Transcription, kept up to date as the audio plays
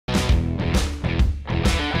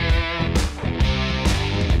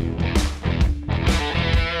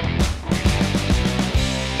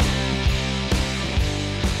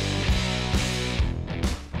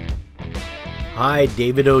Hi,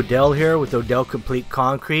 David Odell here with Odell Complete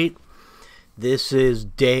Concrete. This is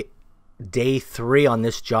day 3 on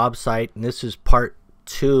this job site, and this is part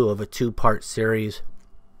 2 of a 2-part series.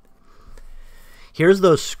 Here's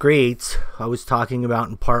those screeds I was talking about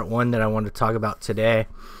in part 1 that I want to talk about today.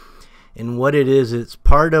 And what it is, it's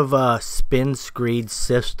part of a spin screed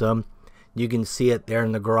system. You can see it there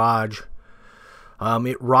in the garage.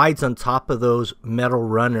 It rides on top of those metal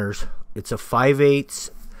runners. It's a 5/8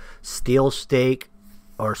 steel stake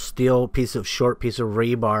or short piece of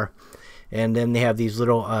rebar, and then they have these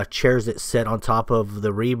little chairs that sit on top of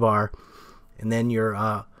the rebar, and then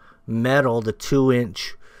your metal, the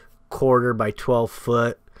 2-inch 1/4 by 12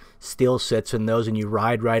 foot steel sits in those, and you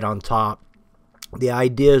ride right on top. The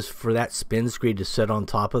idea is for that spin screed to sit on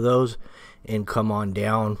top of those and come on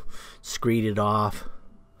down, screed it off.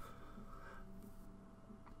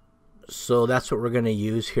 So that's what we're going to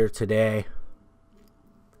use here today.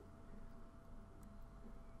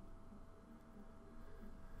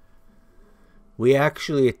 We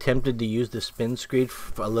actually attempted to use the spin screed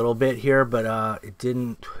for a little bit here, but it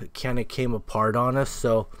kind of came apart on us,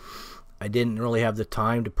 so I didn't really have the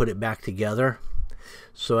time to put it back together.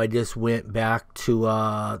 So I just went back to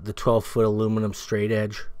the 12-foot aluminum straight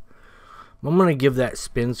edge. I'm going to give that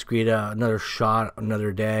spin screed another shot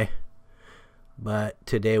another day, but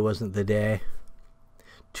today wasn't the day.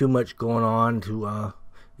 Too much going on to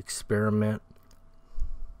experiment.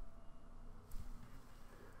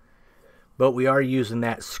 But we are using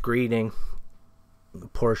that screeding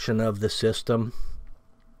portion of the system.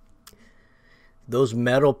 Those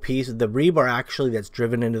metal pieces, the rebar actually that's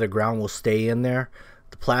driven into the ground will stay in there.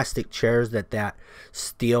 The plastic chairs that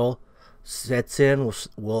steel sets in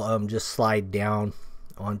will just slide down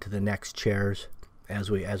onto the next chairs as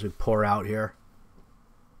we pour out here.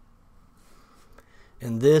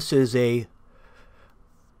 And this is a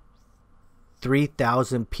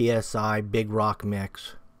 3000 psi big rock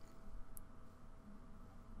mix.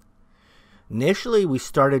 Initially, we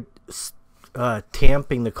started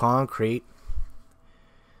tamping the concrete,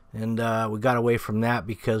 and we got away from that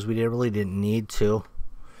because we really didn't need to.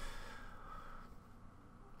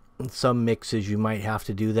 In some mixes, you might have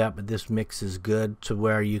to do that, but this mix is good to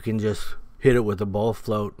where you can just hit it with a bowl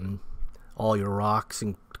float and all your rocks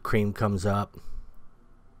and cream comes up.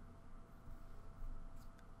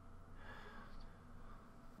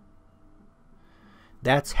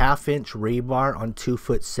 That's 1/2-inch rebar on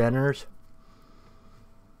 2-foot centers.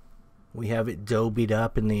 We have it dobied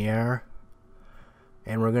up in the air,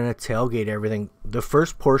 and we're going to tailgate everything. The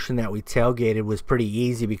first portion that we tailgated was pretty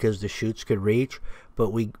easy because the chutes could reach, but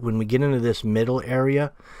when we get into this middle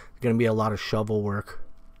area, there's going to be a lot of shovel work.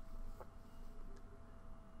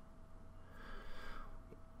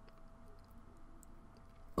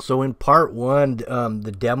 So in part 1,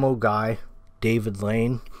 the demo guy, David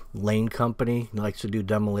Lane Company, he likes to do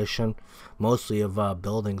demolition, mostly of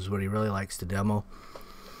buildings, what he really likes to demo.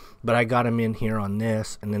 But I got him in here on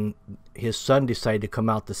this, and then his son decided to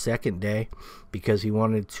come out the second day because he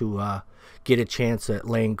wanted to get a chance at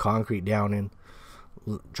laying concrete down and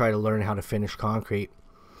try to learn how to finish concrete.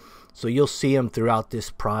 So you'll see him throughout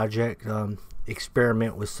this project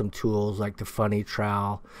experiment with some tools like the funny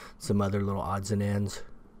trowel, some other little odds and ends.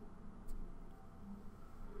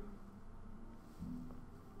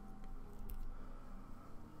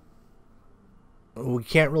 We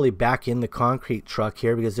can't really back in the concrete truck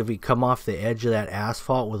here because if we come off the edge of that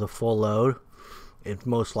asphalt with a full load, it's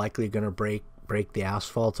most likely going to break the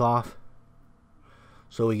asphalt off.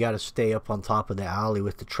 So we got to stay up on top of the alley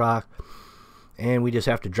with the truck, and we just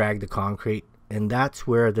have to drag the concrete. And that's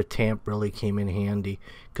where the tamp really came in handy,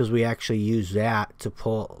 because we actually use that to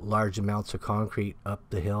pull large amounts of concrete up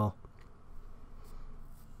the hill.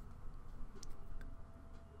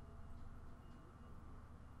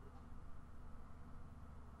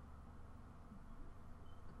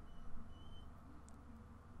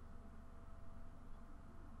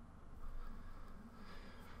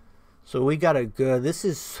 So we got a good, this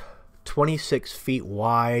is 26 feet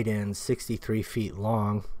wide and 63 feet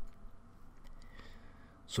long.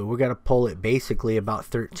 So we're going to pull it basically about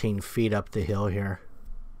 13 feet up the hill here.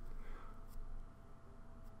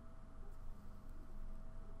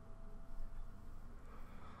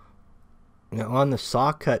 Now on the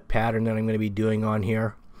saw cut pattern that I'm going to be doing on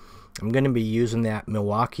here, I'm going to be using that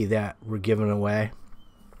Milwaukee that we're giving away.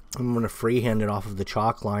 I'm going to freehand it off of the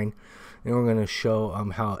chalk line, and we're going to show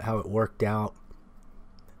how it worked out.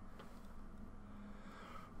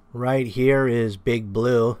 Right here is Big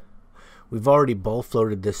Blue. We've already bowl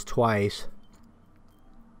floated this twice,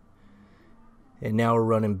 and now we're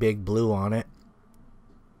running Big Blue on it.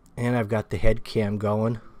 And I've got the head cam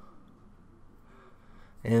going.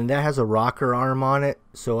 And that has a rocker arm on it,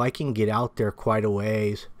 so I can get out there quite a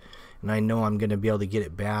ways. And I know I'm going to be able to get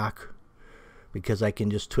it back because I can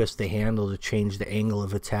just twist the handle to change the angle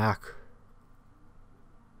of attack.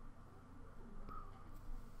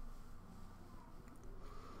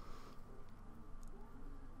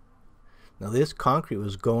 Now this concrete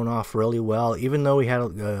was going off really well, even though we had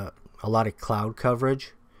a lot of cloud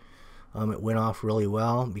coverage. It went off really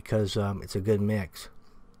well because it's a good mix.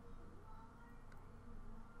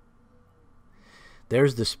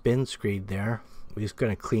 There's the spin screed there. We're just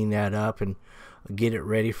going to clean that up and get it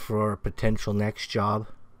ready for a potential next job.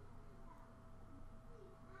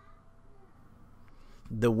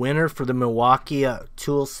 The winner for the Milwaukee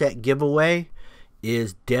tool set giveaway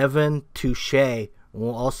is Devin Taetsch.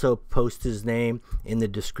 We'll also post his name in the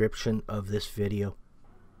description of this video.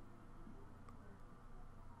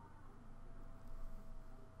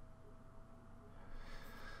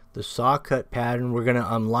 The saw cut pattern, we're going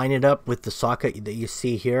to line it up with the saw cut that you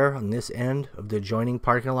see here on this end of the adjoining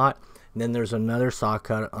parking lot. And then there's another saw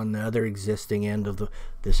cut on the other existing end of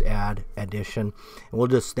this addition. And we'll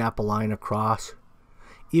just snap a line across.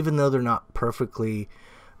 Even though they're not perfectly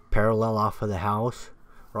parallel off of the house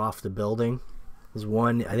or off the building. There's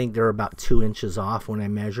one, I think they're about 2 inches off when I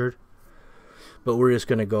measured. But we're just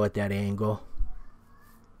going to go at that angle.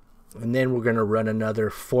 And then we're going to run another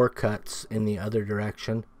 4 cuts in the other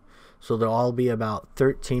direction. So they'll all be about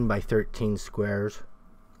 13 by 13 squares.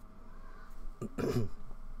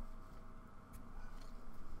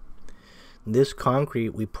 This concrete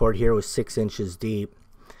we poured here was 6 inches deep.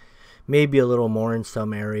 Maybe a little more in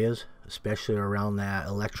some areas, especially around that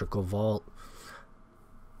electrical vault.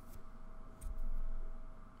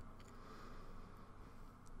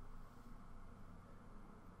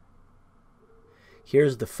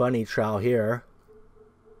 Here's the funny trowel here.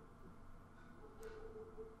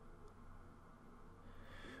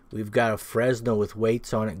 We've got a Fresno with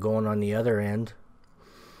weights on it going on the other end.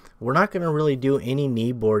 We're not going to really do any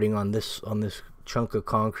knee boarding on this chunk of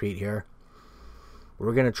concrete here.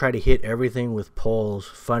 We're going to try to hit everything with poles,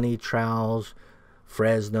 funny trowels,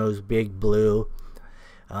 Fresnos, big blue.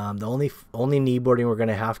 The only knee boarding we're going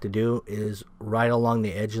to have to do is right along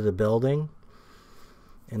the edge of the building,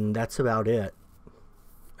 and that's about it.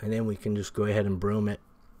 And then we can just go ahead and broom it.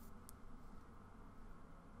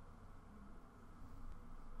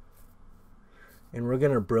 And we're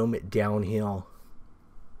going to broom it downhill.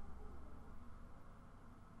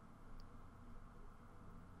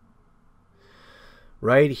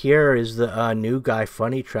 Right here is the new guy,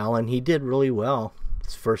 Funny Trowel, and he did really well.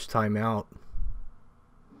 It's first time out.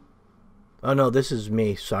 Oh no, this is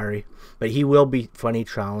me, sorry. But he will be funny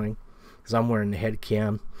troweling because I'm wearing the head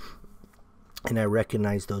cam. And I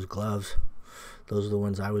recognize those gloves. Those are the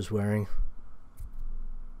ones I was wearing.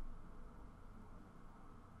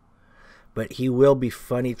 But he will be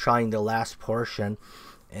funny trying the last portion.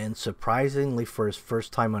 And surprisingly, for his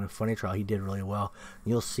first time on a funny trial, he did really well.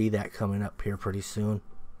 You'll see that coming up here pretty soon.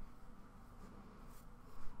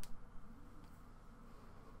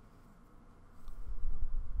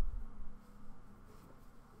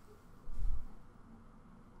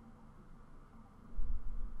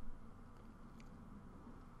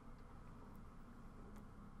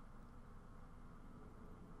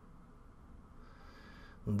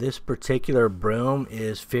 This particular broom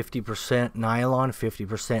is 50% nylon,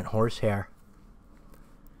 50% horsehair.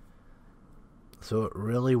 So it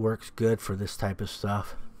really works good for this type of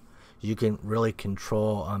stuff. You can really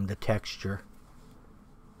control the texture.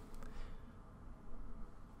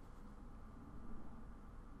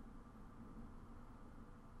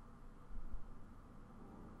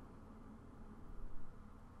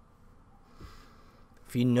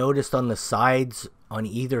 If you noticed on the sides, on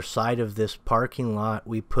either side of this parking lot,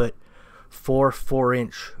 we put 4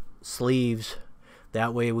 4-inch sleeves.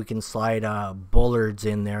 That way we can slide bollards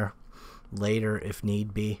in there later if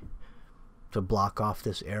need be to block off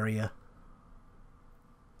this area.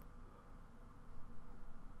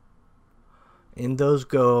 And those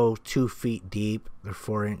go 2 feet deep. They're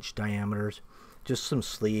 4-inch diameters. Just some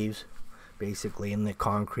sleeves basically in the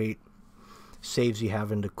concrete. Saves you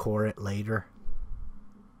having to core it later.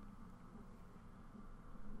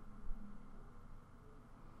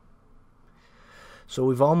 So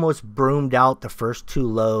we've almost broomed out the first 2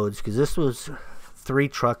 loads because this was 3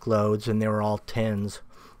 truck loads and they were all 10s.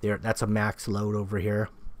 That's a max load over here.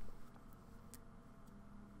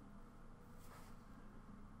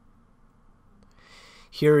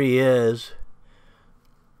 Here he is,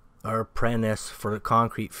 our apprentice for the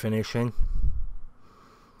concrete finishing.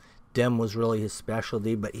 Dem was really his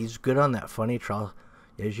specialty, but he's good on that funny trowel,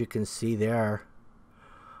 as you can see there.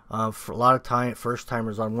 For a lot of first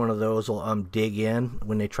timers on one of those will dig in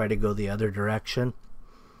when they try to go the other direction,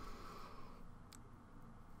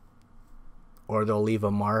 or they'll leave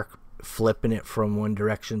a mark flipping it from one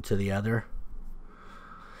direction to the other.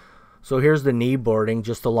 So here's the knee boarding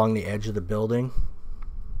just along the edge of the building.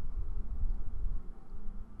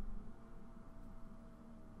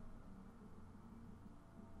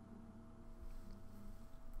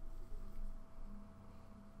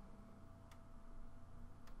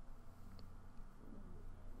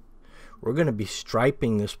 We're going to be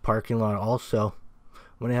striping this parking lot also.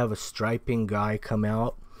 I'm going to have a striping guy come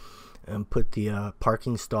out and put the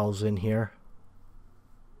parking stalls in here.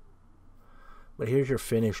 But here's your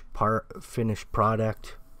finished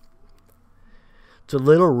product. It's a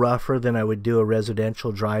little rougher than I would do a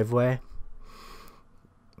residential driveway,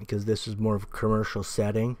 because this is more of a commercial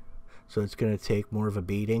setting, so it's going to take more of a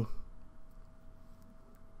beating.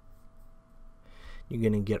 You're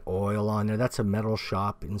going to get oil on there. That's a metal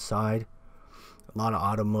shop inside. A lot of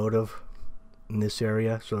automotive in this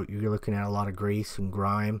area, so you're looking at a lot of grease and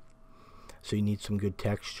grime, so you need some good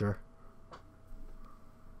texture.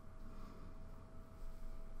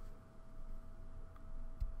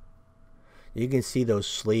 You can see those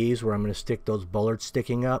sleeves where I'm going to stick those bullards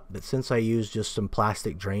sticking up, but since I use just some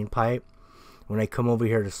plastic drain pipe, when I come over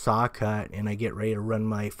here to saw cut and I get ready to run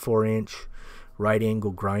my 4-inch right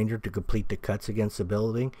angle grinder to complete the cuts against the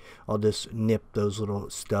building, I'll just nip those little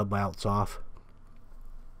stub outs off.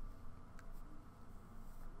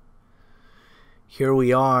 Here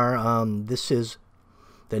we are. This is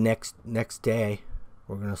the next day.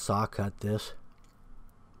 We're going to saw cut this.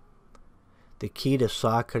 The key to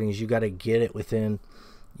saw cutting is you got to get it within,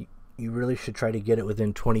 you really should try to get it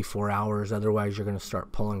within 24 hours, otherwise you're going to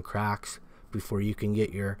start pulling cracks before you can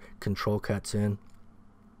get your control cuts in.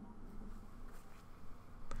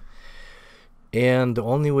 And the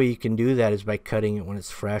only way you can do that is by cutting it when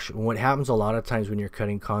it's fresh. And what happens a lot of times when you're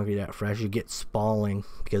cutting concrete that fresh, you get spalling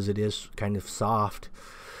because it is kind of soft.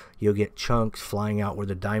 You'll get chunks flying out where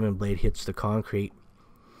the diamond blade hits the concrete.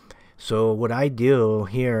 So what I do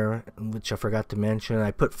here, which I forgot to mention,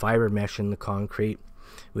 I put fiber mesh in the concrete,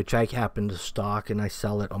 which I happen to stock and I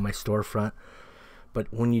sell it on my storefront. But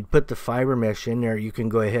when you put the fiber mesh in there, you can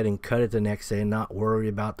go ahead and cut it the next day and not worry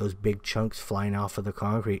about those big chunks flying off of the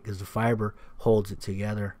concrete, because the fiber holds it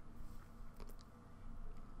together.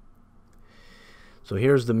 So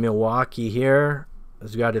here's the Milwaukee here.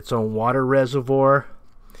 It's got its own water reservoir.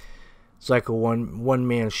 It's like a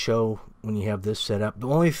one-man show when you have this set up. The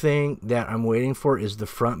only thing that I'm waiting for is the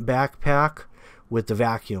front backpack with the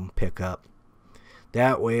vacuum pickup.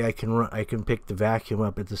 That way I can pick the vacuum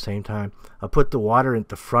up at the same time. I'll put the water at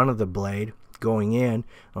the front of the blade going in, and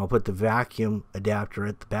I'll put the vacuum adapter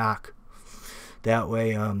at the back. That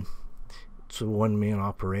way it's a one-man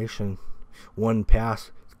operation. One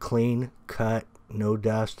pass, clean, cut, no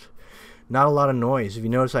dust. Not a lot of noise. If you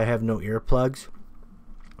notice, I have no earplugs,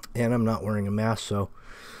 and I'm not wearing a mask, so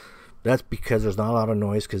that's because there's not a lot of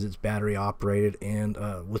noise, because it's battery operated, and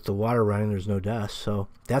with the water running there's no dust. So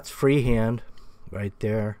that's freehand right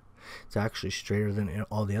there. It's actually straighter than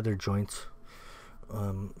all the other joints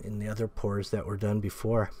in the other pours that were done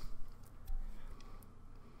before.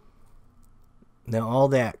 Now all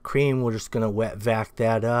that cream, we're just going to wet vac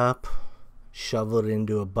that up, shovel it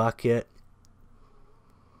into a bucket.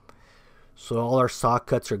 So all our saw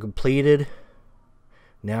cuts are completed.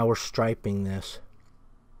 Now we're striping this.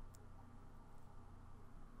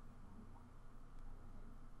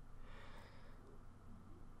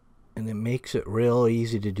 And it makes it real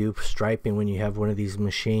easy to do striping when you have one of these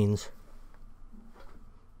machines.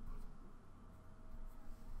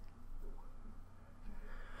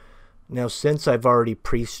 Now since I've already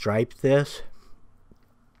pre-striped this,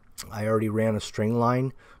 I already ran a string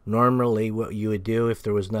line. Normally what you would do if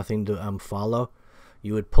there was nothing to follow,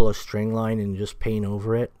 you would pull a string line and just paint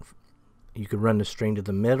over it. You could run the string to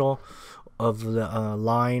the middle of the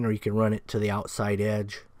line, or you can run it to the outside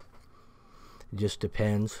edge. It just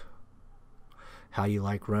depends how you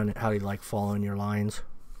like run it, how you like following your lines.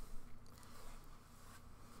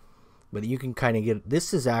 But you can kind of get,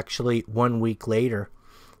 this is actually 1 week later,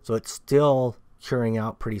 so it's still curing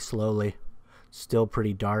out pretty slowly. Still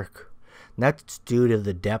pretty dark. And that's due to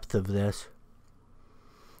the depth of this.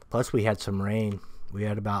 Plus we had some rain. We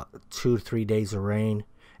had about 2 or 3 days of rain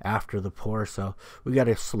after the pour, so we got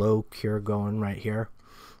a slow cure going right here,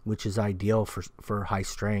 which is ideal for high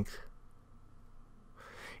strength.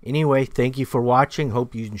 Anyway, thank you for watching.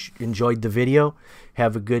 Hope you enjoyed the video.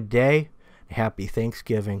 Have a good day. Happy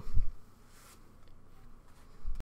Thanksgiving.